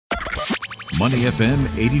Money FM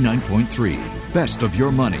 89.3. Best of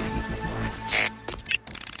your money.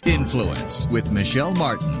 Influence with Michelle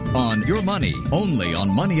Martin on Your Money, only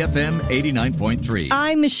on Money FM 89.3.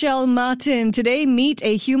 I'm Michelle Martin. Today, meet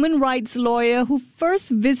a human rights lawyer who first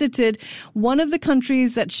visited one of the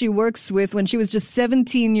countries that she works with when she was just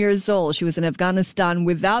 17 years old. She was in Afghanistan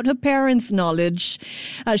without her parents' knowledge.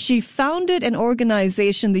 She founded an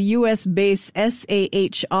organization, the U.S.-based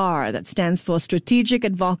SAHR, that stands for Strategic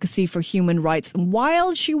Advocacy for Human Rights,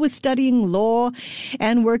 while she was studying law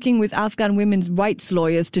and working with Afghan women's rights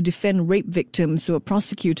lawyers to defend rape victims who were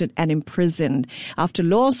prosecuted and imprisoned. After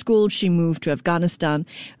law school, she moved to Afghanistan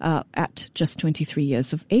at just 23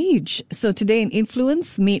 years of age. So today in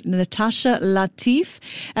Influence, meet Natasha Latif.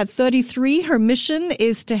 At 33, her mission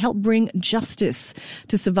is to help bring justice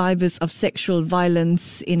to survivors of sexual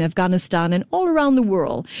violence in Afghanistan and all around the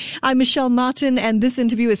world. I'm Michelle Martin, and this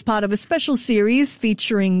interview is part of a special series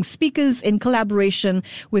featuring speakers in collaboration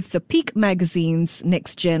with the Peak Magazine's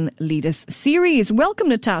Next Gen Leaders series. Welcome,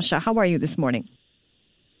 Natasha. How are you this morning?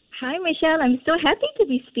 Hi, Michelle. I'm so happy to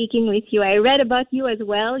be speaking with you. I read about you as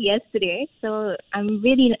well yesterday, so I'm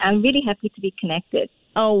really happy to be connected.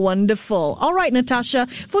 Oh, wonderful. All right, Natasha,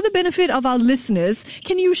 for the benefit of our listeners,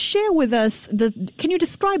 can you share with us, can you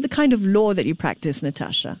describe the kind of law that you practice,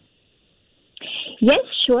 Natasha? Yes,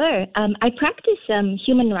 sure. I practice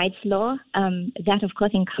human rights law. That, of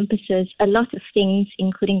course, encompasses a lot of things,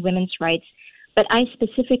 including women's rights. But I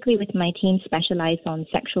specifically, with my team, specialize on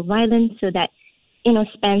sexual violence, so that,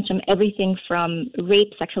 spans from everything from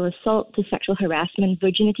rape, sexual assault, to sexual harassment,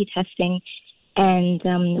 virginity testing.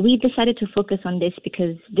 And we decided to focus on this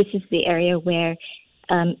because this is the area where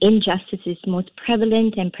injustice is most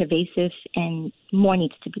prevalent and pervasive, and more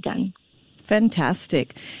needs to be done.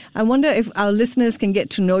 Fantastic. I wonder if our listeners can get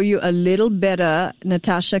to know you a little better.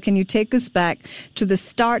 Natasha, can you take us back to the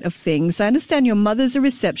start of things? I understand your mother's a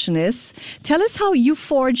receptionist. Tell us how you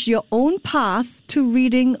forged your own path to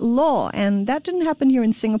reading law. And that didn't happen here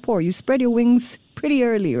in Singapore. You spread your wings pretty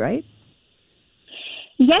early, right?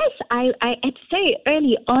 Yes, I at very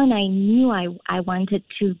early on, I knew I wanted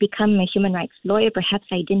to become a human rights lawyer. Perhaps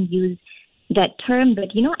I didn't use that term, but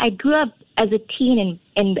I grew up as a teen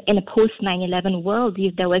in a post 9/11 world.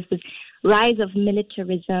 There was this rise of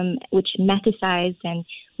militarism, which metasized, and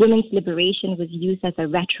women's liberation was used as a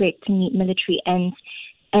rhetoric to meet military ends.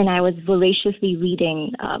 And I was voraciously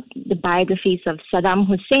reading the biographies of Saddam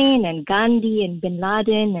Hussein and Gandhi and Bin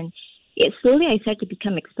Laden, and slowly I started to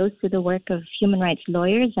become exposed to the work of human rights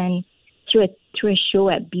lawyers, and through a show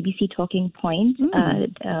at BBC Talking Point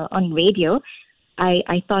on radio.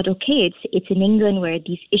 I thought, okay, it's in England where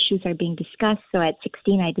these issues are being discussed. So at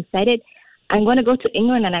 16, I decided I'm going to go to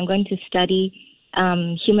England and I'm going to study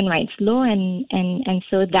human rights law. And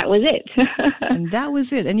so that was it. And that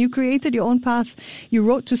was it. And you created your own path. You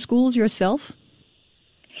wrote to schools yourself?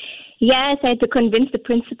 Yes, I had to convince the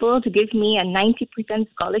principal to give me a 90%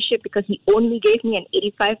 scholarship because he only gave me an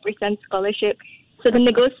 85% scholarship. So the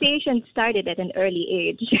negotiation started at an early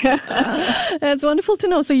age. That's wonderful to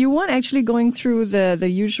know. So you weren't actually going through the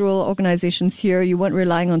usual organizations here. You weren't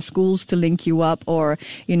relying on schools to link you up or,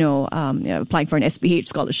 applying for an SPH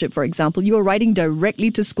scholarship, for example. You were writing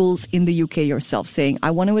directly to schools in the UK yourself saying,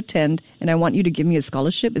 I want to attend and I want you to give me a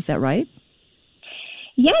scholarship. Is that right?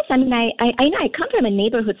 Yes, I mean, I come from a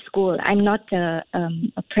neighborhood school. I'm not a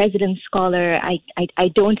president's scholar. I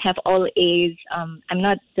don't have all A's. I'm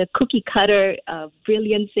not the cookie cutter,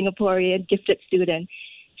 brilliant Singaporean gifted student.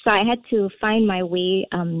 So I had to find my way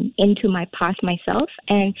into my path myself.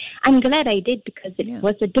 And I'm glad I did because it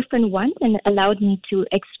was a different one and allowed me to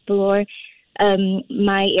explore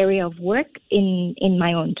my area of work in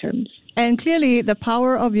my own terms. And clearly the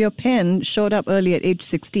power of your pen showed up early at age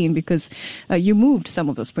 16 because you moved some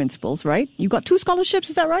of those principles, right? You got 2 scholarships,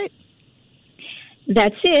 is that right?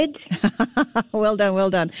 That's it. Well done, well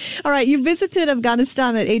done. All right, you visited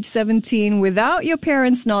Afghanistan at age 17 without your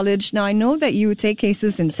parents' knowledge. Now, I know that you take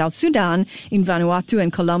cases in South Sudan, in Vanuatu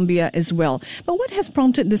and Colombia as well. But what has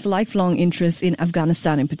prompted this lifelong interest in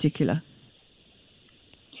Afghanistan in particular?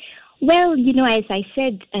 Well, as I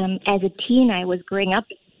said, as a teen, I was growing up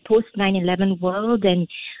post 9/11 world, and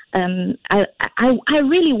I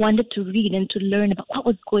really wanted to read and to learn about what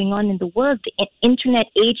was going on in the world. The internet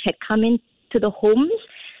age had come into the homes,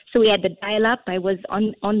 so we had the dial-up. I was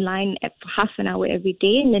online for half an hour every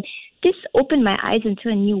day, and then this opened my eyes into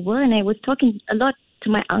a new world. And I was talking a lot to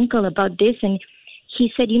my uncle about this, and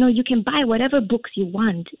he said, you can buy whatever books you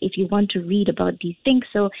want if you want to read about these things.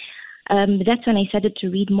 So that's when I started to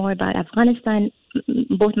read more about Afghanistan.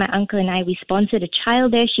 Both my uncle and I, we sponsored a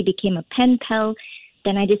child there. She became a pen pal.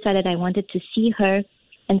 Then I decided I wanted to see her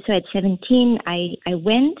And so at 17, I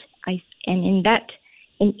went,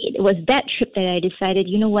 it was that trip that I decided,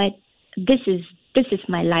 you know what, this is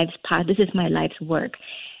my life's path, this is my life's work.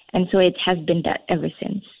 And so it has been that ever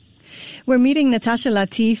since. We're meeting Natasha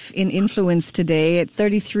Latif in Influence today. At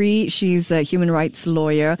 33, she's a human rights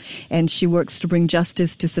lawyer, and she works to bring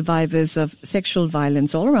justice to survivors of sexual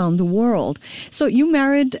violence all around the world. So you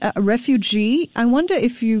married a refugee. I wonder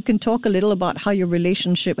if you can talk a little about how your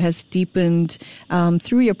relationship has deepened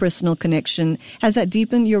through your personal connection. Has that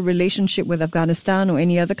deepened your relationship with Afghanistan or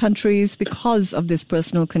any other countries because of this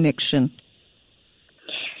personal connection?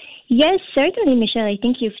 Yes, certainly, Michelle. I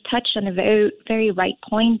think you've touched on a very, very right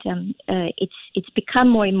point. It's become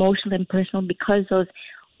more emotional and personal because of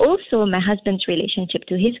also my husband's relationship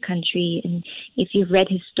to his country. And if you've read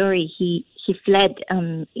his story, he fled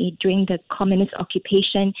during the communist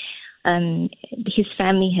occupation. His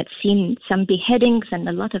family had seen some beheadings and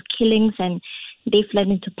a lot of killings, and they fled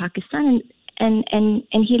into Pakistan. And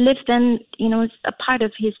he lived then, a part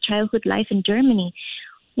of his childhood life in Germany.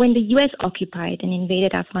 When the U.S. occupied and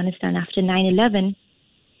invaded Afghanistan after 9/11,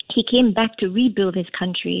 he came back to rebuild his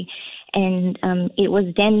country. And it was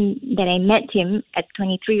then that I met him at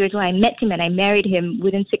 23 years old. I met him and I married him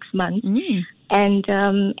within 6 months. And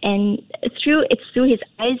it's through his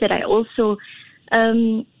eyes that I also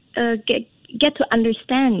get to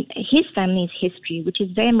understand his family's history, which is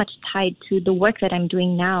very much tied to the work that I'm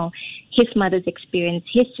doing now, his mother's experience,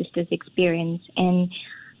 his sister's experience. And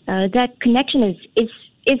that connection is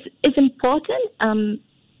important, and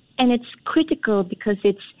it's critical because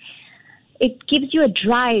it gives you a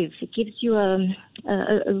drive, it gives you a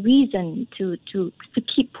reason to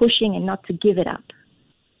keep pushing and not to give it up.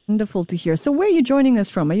 Wonderful to hear. So where are you joining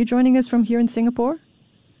us from? Are you joining us from here in Singapore?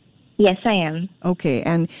 Yes, I am. Okay,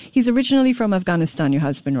 and he's originally from Afghanistan, your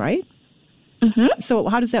husband, right? Mm-hmm. So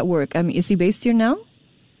how does that work? Is he based here now?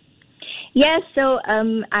 Yes, so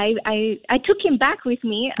I took him back with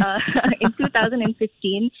me in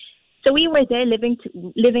 2015. So we were there living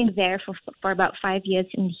there for about 5 years,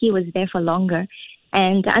 and he was there for longer.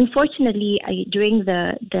 And unfortunately, during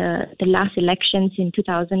the last elections in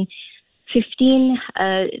 2015,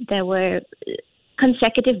 there were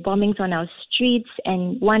consecutive bombings on our streets,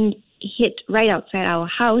 and one hit right outside our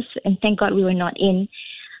house, and thank God we were not in.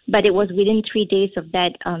 But it was within 3 days of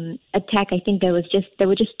that attack. I think there were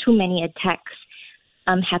just too many attacks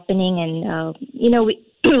happening, and we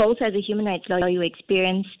also as a human rights lawyer, you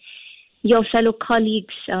experience your fellow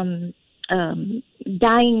colleagues dying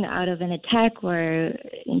out of an attack or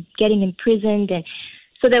getting imprisoned, and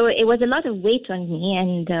so it was a lot of weight on me,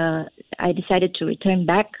 and I decided to return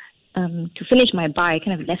back to finish my bar. I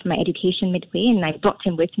kind of left my education midway, and I brought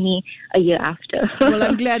him with me a year after. Well,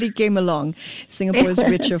 I'm glad he came along. Singapore is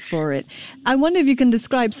richer for it. I wonder if you can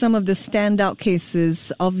describe some of the standout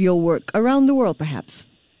cases of your work around the world, perhaps.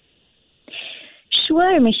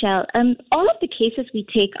 Sure, Michelle. All of the cases we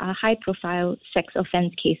take are high-profile sex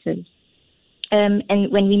offense cases. And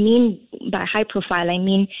when we mean by high-profile, I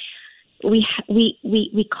mean we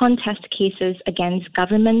contest cases against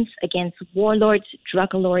governments, against warlords,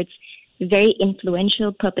 drug lords, very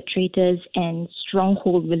influential perpetrators, and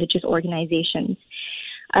stronghold religious organizations.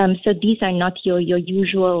 So these are not your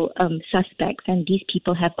usual suspects, and these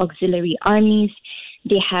people have auxiliary armies.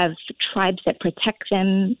 They have tribes that protect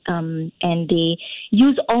them, and they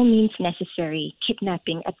use all means necessary,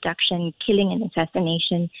 kidnapping, abduction, killing, and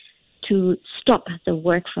assassination, to stop the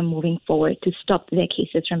work from moving forward, to stop their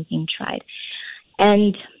cases from being tried.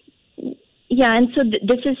 And so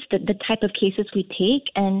this is the type of cases we take,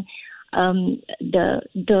 and the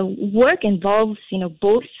work involves,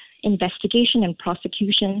 both investigation and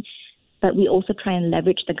prosecution, but we also try and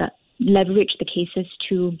leverage the cases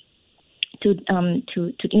to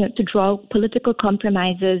draw political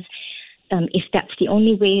compromises, if that's the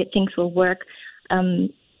only way things will work.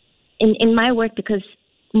 In my work, because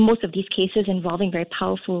most of these cases involving very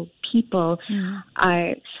powerful people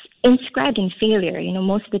are inscribed in failure.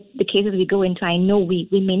 Most of the cases we go into, I know we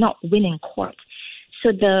may not win in court.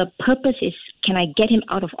 So the purpose is, can I get him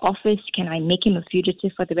out of office? Can I make him a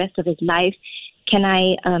fugitive for the rest of his life? Can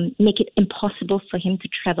I make it impossible for him to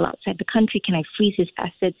travel outside the country? Can I freeze his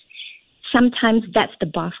assets? Sometimes that's the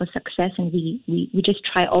bar for success, and we just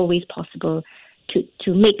try all ways possible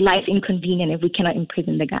to make life inconvenient if we cannot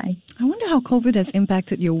imprison the guy. I wonder how COVID has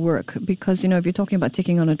impacted your work, because, if you're talking about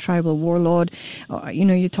taking on a tribal warlord,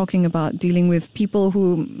 you're talking about dealing with people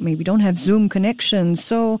who maybe don't have Zoom connections.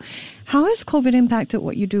 So how has COVID impacted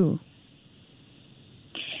what you do?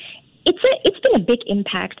 It's been a big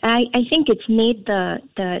impact. I think it's made the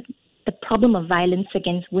the problem of violence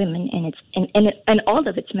against women and all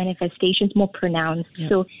of its manifestations more pronounced. Yep.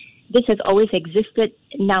 So this has always existed.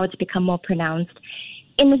 Now it's become more pronounced.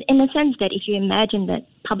 In the sense that if you imagine that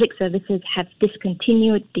public services have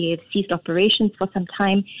discontinued, they've ceased operations for some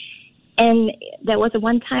time. And there was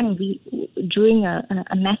one time during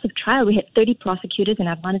a massive trial, we had 30 prosecutors in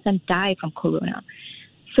Afghanistan die from corona.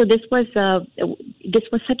 So this was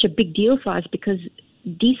such a big deal for us because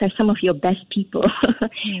these are some of your best people,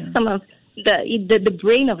 some of the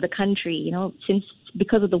brain of the country. Since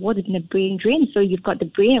because of the war, there's been a brain drain, so you've got the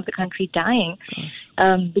brain of the country dying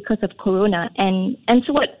because of corona. And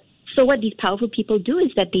so what these powerful people do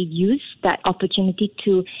is that they use that opportunity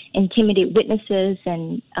to intimidate witnesses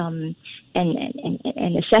and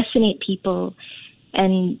assassinate people.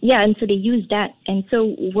 And so they use that. And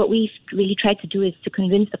so what we've really tried to do is to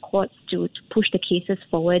convince the courts to push the cases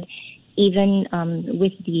forward, even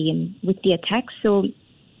with the attacks. So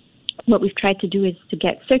what we've tried to do is to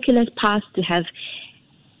get circulars passed, to have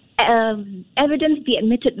evidence be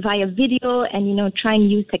admitted via video, and try and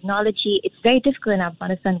use technology. It's very difficult in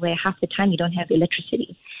Afghanistan where half the time you don't have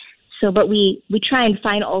electricity. So, but we try and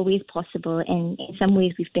find all ways possible, and in some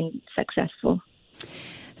ways we've been successful.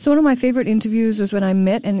 So one of my favorite interviews was when I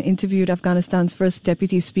met and interviewed Afghanistan's first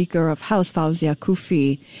Deputy Speaker of House, Fauzia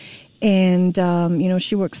Kufi. And,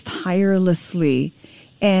 she works tirelessly.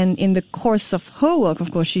 And in the course of her work,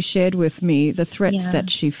 of course, she shared with me the threats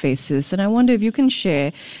that she faces. And I wonder if you can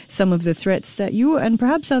share some of the threats that you and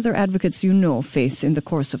perhaps other advocates face in the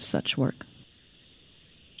course of such work.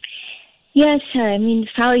 Yes,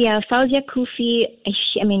 Fauzia Kufi,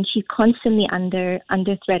 she's constantly under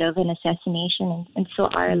threat of an assassination, and so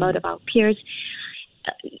are a lot of our peers.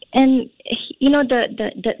 And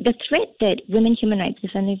the threat that women human rights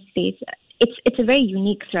defenders face, it's a very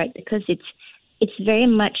unique threat because it's very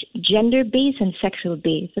much gender-based and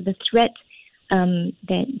sexual-based. So the threat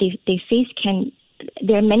that they face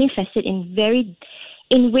they're manifested in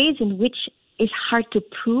ways in which is hard to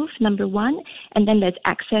prove, number one, and then there's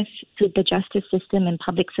access to the justice system and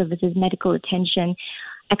public services, medical attention,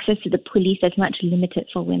 access to the police that's much limited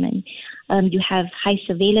for women. You have high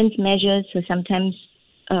surveillance measures, so sometimes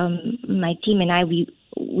my team and I, we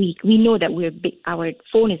know that our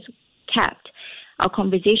phone is tapped. Our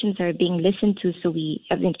conversations are being listened to, so we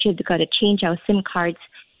have got to change our SIM cards,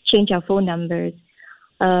 change our phone numbers.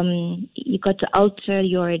 You got to alter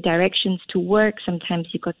your directions to work. Sometimes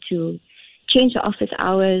you got to change the office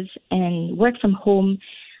hours and work from home,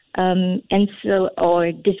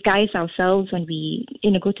 or disguise ourselves when we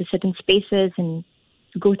go to certain spaces and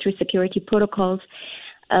go through security protocols.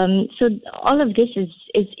 So all of this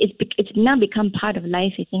it's now become part of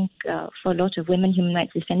life. I think for a lot of women human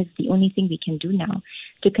rights defenders, it's the only thing we can do now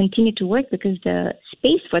to continue to work because the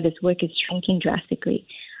space for this work is shrinking drastically.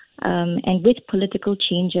 And with political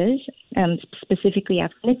changes, specifically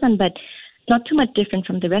Afghanistan, but not too much different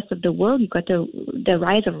from the rest of the world, you've got the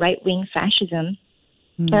rise of right-wing fascism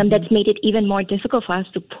that's made it even more difficult for us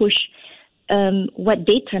to push what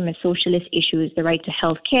they term as socialist issues, the right to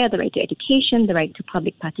health care, the right to education, the right to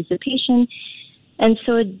public participation. And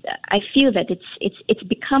so I feel that it's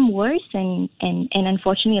become worse, and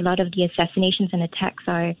unfortunately a lot of the assassinations and attacks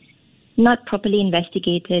are not properly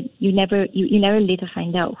investigated. You never later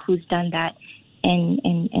find out who's done that, and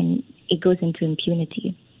it goes into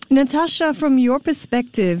impunity. Natasha, from your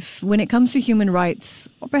perspective, when it comes to human rights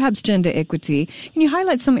or perhaps gender equity, can you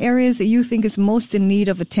highlight some areas that you think is most in need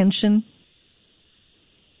of attention?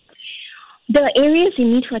 The areas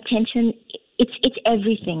in need for attention, it's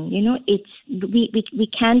everything. We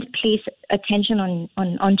can't place attention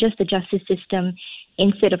on just the justice system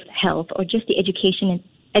instead of health, or just the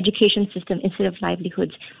education system instead of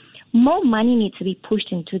livelihoods. More money needs to be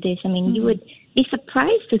pushed into this. You would be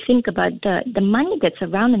surprised to think about the money that's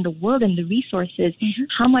around in the world and the resources,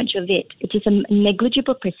 how much of it, which is a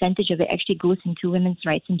negligible percentage of it, actually goes into women's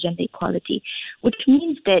rights and gender equality, which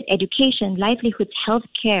means that education, livelihoods,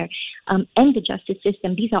 healthcare, and the justice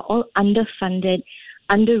system, these are all underfunded,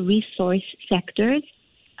 under-resourced sectors,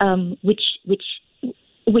 which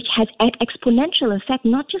has an exponential effect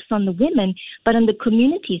not just on the women, but on the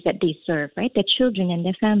communities that they serve, right? Their children and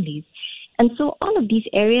their families. And so all of these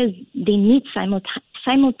areas, they need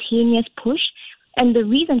simultaneous push. And the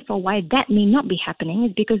reason for why that may not be happening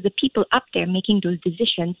is because the people up there making those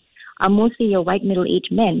decisions are mostly your white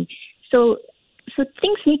middle-aged men. So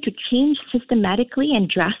things need to change systematically and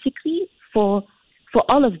drastically for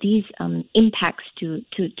all of these impacts to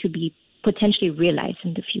be potentially realized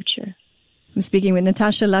in the future. I'm speaking with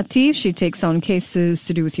Natasha Latif. She takes on cases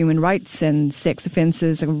to do with human rights and sex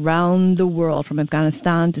offences around the world, from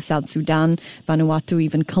Afghanistan to South Sudan, Vanuatu,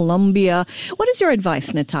 even Colombia. What is your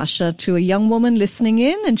advice, Natasha, to a young woman listening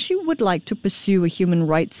in and she would like to pursue a human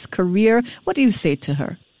rights career? What do you say to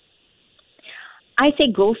her? I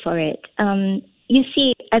say go for it. You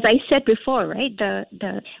see, as I said before, right,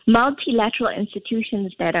 the multilateral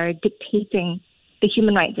institutions that are dictating the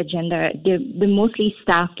human rights agenda, they're mostly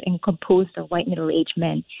staffed and composed of white middle-aged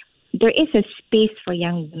men. There is a space for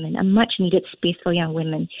young women, a much-needed space for young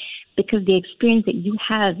women, because the experience that you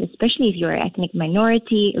have, especially if you're an ethnic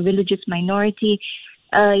minority, a religious minority,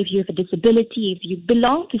 if you have a disability, if you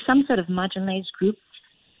belong to some sort of marginalized group,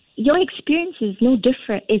 your experience is no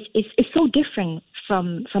different. Is so different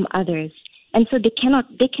from others, and so they cannot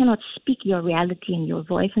speak your reality and your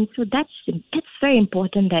voice, and so that's very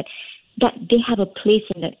important that they have a place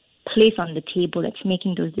on the table that's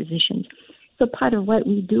making those decisions. So part of what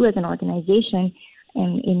we do as an organization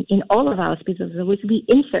and in all of our spaces is we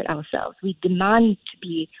insert ourselves. We demand to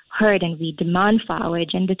be heard and we demand for our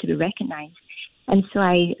agenda to be recognized. And so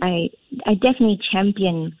I definitely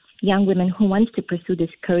champion young women who wants to pursue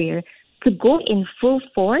this career to go in full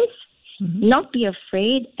force, not be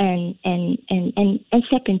afraid, and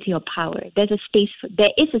step into your power. There is a space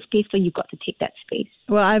for you. Got to take that space.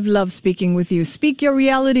 Well, I've loved speaking with you. Speak your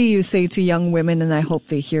reality, you say to young women, and I hope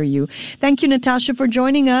they hear you. Thank you, Natasha, for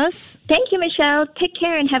joining us. Thank you, Michelle. Take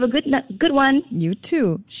care and have a good one. You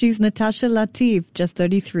too. She's Natasha Latif, just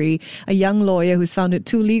 33, a young lawyer who's founded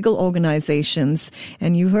 2 legal organizations.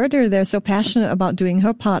 And you heard her. They're so passionate about doing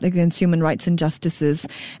her part against human rights injustices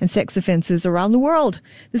and sex offenses around the world.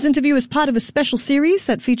 This interview is part of a special series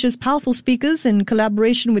that features powerful speakers in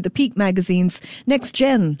collaboration with the Peak Magazine's Next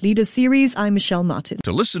Gen Leader Series. I'm Michelle Martin.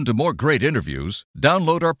 To listen to more great interviews,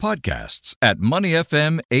 download our podcasts at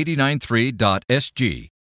moneyfm893.sg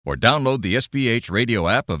or download the SPH radio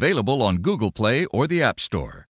app available on Google Play or the App Store.